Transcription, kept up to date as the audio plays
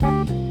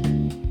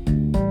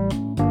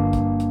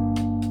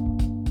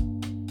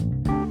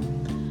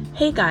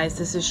Hey guys,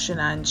 this is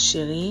Shannon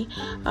Shiri.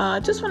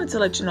 Just wanted to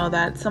let you know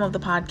that some of the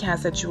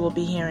podcasts that you will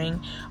be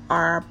hearing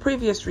are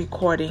previous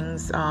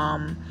recordings,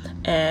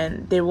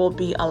 and there will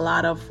be a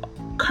lot of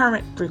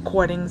current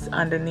recordings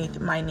underneath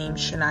my name,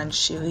 Shannon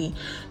Shiri.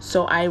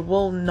 So I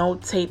will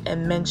notate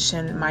and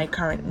mention my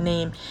current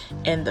name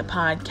in the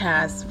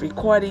podcast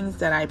recordings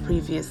that I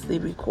previously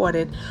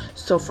recorded.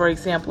 So for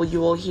example,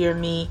 you will hear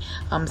me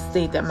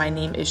state that my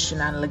name is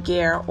Shannon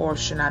Laguerre or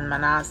Shannon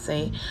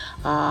Manasseh.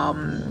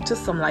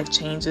 Just some life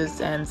changes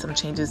and some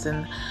changes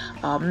in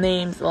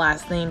names,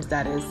 last names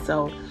that is.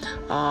 So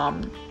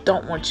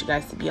don't want you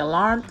guys to be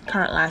alarmed.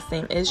 Current last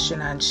name is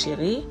Shannon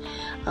Shiri.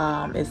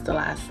 Is the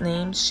last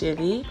name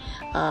Shiri,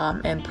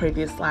 and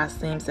previous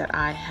last names that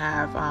I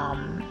have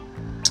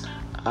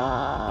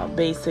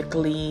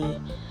basically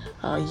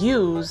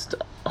used,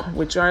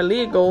 which are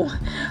legal,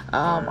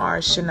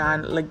 are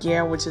Shannon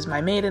Laguerre, which is my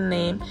maiden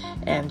name,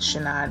 and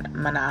Shannon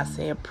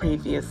Manasseh, a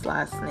previous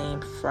last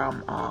name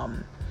from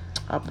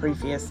a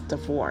previous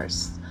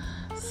divorce.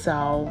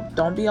 So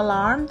don't be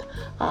alarmed.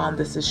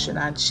 This is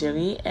Shannon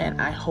Shiri, and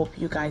I hope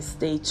you guys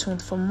stay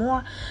tuned for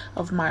more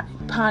of my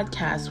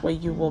podcast where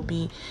you will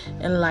be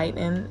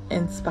enlightened,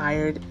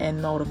 inspired,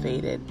 and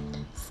motivated.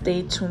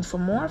 Stay tuned for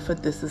more, for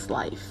this is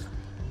life.